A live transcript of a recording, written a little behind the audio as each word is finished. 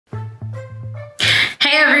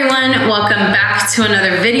Hey everyone, welcome back to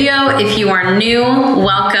another video. If you are new,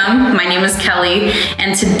 welcome. My name is Kelly,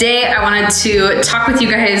 and today I wanted to talk with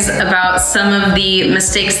you guys about some of the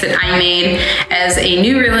mistakes that I made as a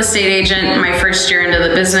new real estate agent my first year into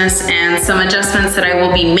the business, and some adjustments that I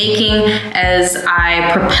will be making as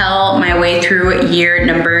I propel my way through year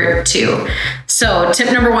number 2. So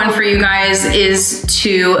tip number 1 for you guys is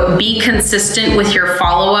to be consistent with your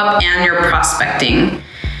follow-up and your prospecting.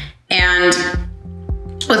 And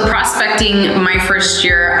with prospecting my first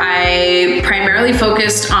year, I primarily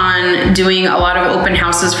focused on doing a lot of open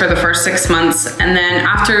houses for the first 6 months. And then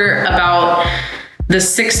after about the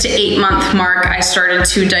 6 to 8 month mark, I started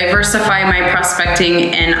to diversify my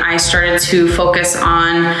prospecting and I started to focus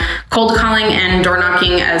on cold calling and door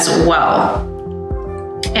knocking as well.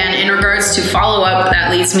 And in regards to follow-up,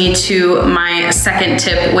 that leads me to my second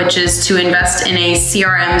tip, which is to invest in a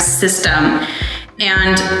CRM system.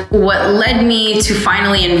 And what led me to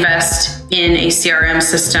finally invest in a CRM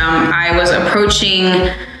system, I was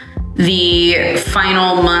approaching the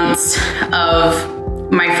final months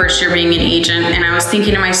of my first year being an agent, and I was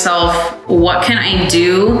thinking to myself, what can I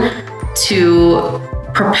do to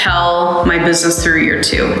propel my business through year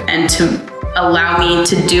 2 and to allow me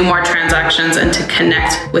to do more transactions and to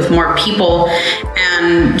connect with more people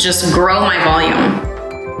and just grow my volume.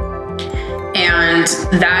 And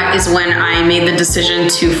that is when I made the decision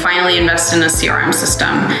to finally invest in a CRM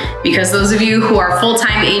system. Because those of you who are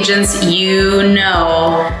full-time agents, you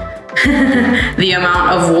know the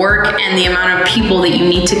amount of work and the amount of people that you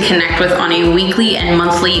need to connect with on a weekly and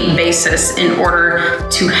monthly basis in order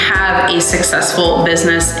to have a successful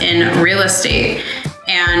business in real estate.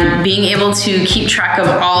 And being able to keep track of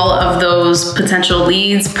all of those potential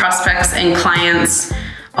leads, prospects, and clients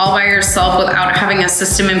all by yourself without having a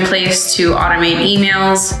system in place to automate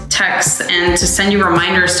emails, texts, and to send you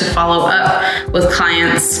reminders to follow up with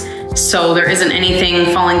clients so there isn't anything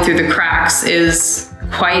falling through the cracks is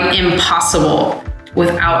quite impossible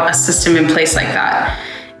without a system in place like that.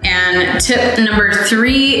 And tip number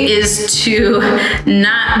 3 is to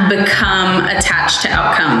not become attached to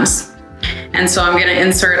outcomes. And so I'm gonna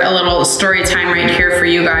insert a little story time right here for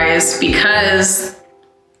you guys, because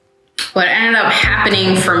what ended up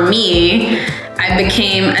happening for me, I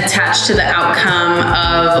became attached to the outcome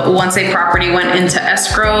of once a property went into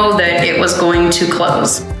escrow that it was going to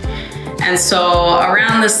close. And so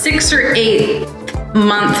around the 6th or 8th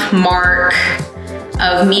month mark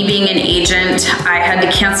of me being an agent, I had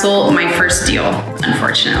to cancel my first deal,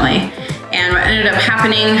 unfortunately. And what ended up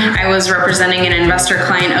happening, I was representing an investor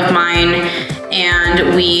client of mine,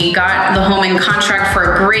 and we got the home in contract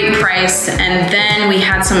for a great price, and then we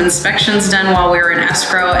had some inspections done while we were in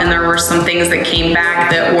escrow, and there were some things that came back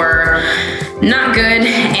that were not good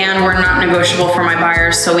and were not negotiable for my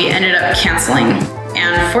buyers, so we ended up canceling.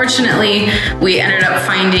 And fortunately, we ended up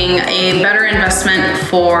finding a better investment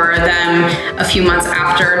for them a few months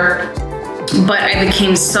after. But I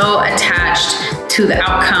became so attached to the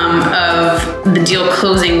outcome of the deal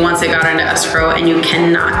closing once it got into escrow, and you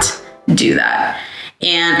cannot do that.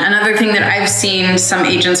 And another thing that I've seen some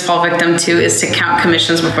agents fall victim to is to count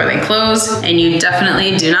commissions before they close, and you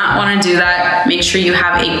definitely do not want to do that. Make sure you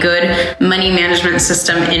have a good money management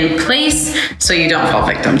system in place so you don't fall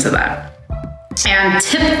victim to that. And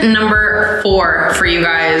tip number 4 for you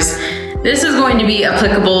guys, this is going to be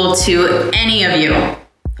applicable to any of you.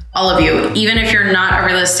 All of you, even if you're not a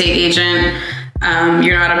real estate agent,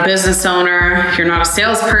 you're not a business owner, you're not a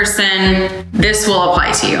salesperson, this will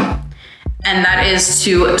apply to you. And that is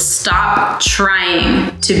to stop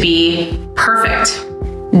trying to be perfect.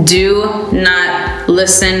 Do not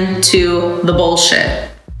listen to the bullshit.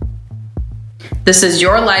 This is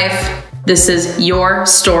your life, this is your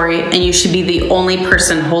story, and you should be the only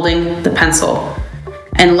person holding the pencil.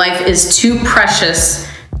 And life is too precious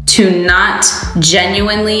to not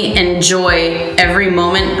genuinely enjoy every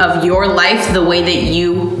moment of your life the way that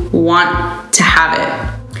you want to have it.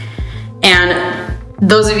 And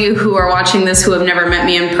those of you who are watching this who have never met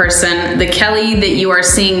me in person, the Kelly that you are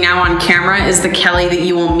seeing now on camera is the Kelly that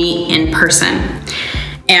you will meet in person.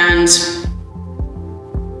 And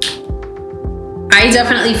I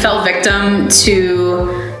definitely fell victim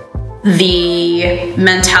to the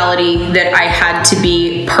mentality that I had to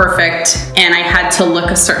be perfect and I had to look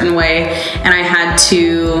a certain way and I had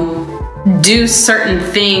to do certain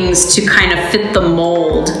things to kind of fit the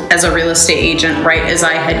mold as a real estate agent right as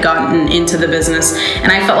I had gotten into the business.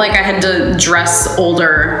 And I felt like I had to dress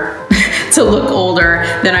older to look older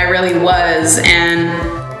than I really was, and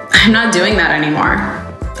I'm not doing that anymore.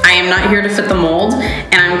 I I am not here to fit the mold,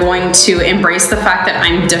 and I'm going to embrace the fact that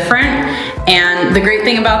I'm different. And the great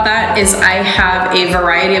thing about that is I have a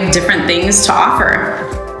variety of different things to offer.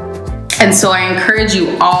 And so I encourage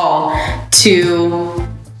you all to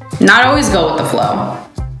not always go with the flow,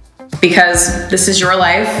 because this is your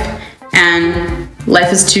life and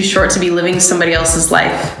life is too short to be living somebody else's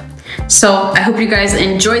life. So I hope you guys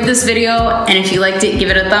enjoyed this video, and if you liked it, give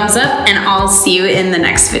it a thumbs up, and I'll see you in the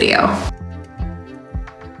next video.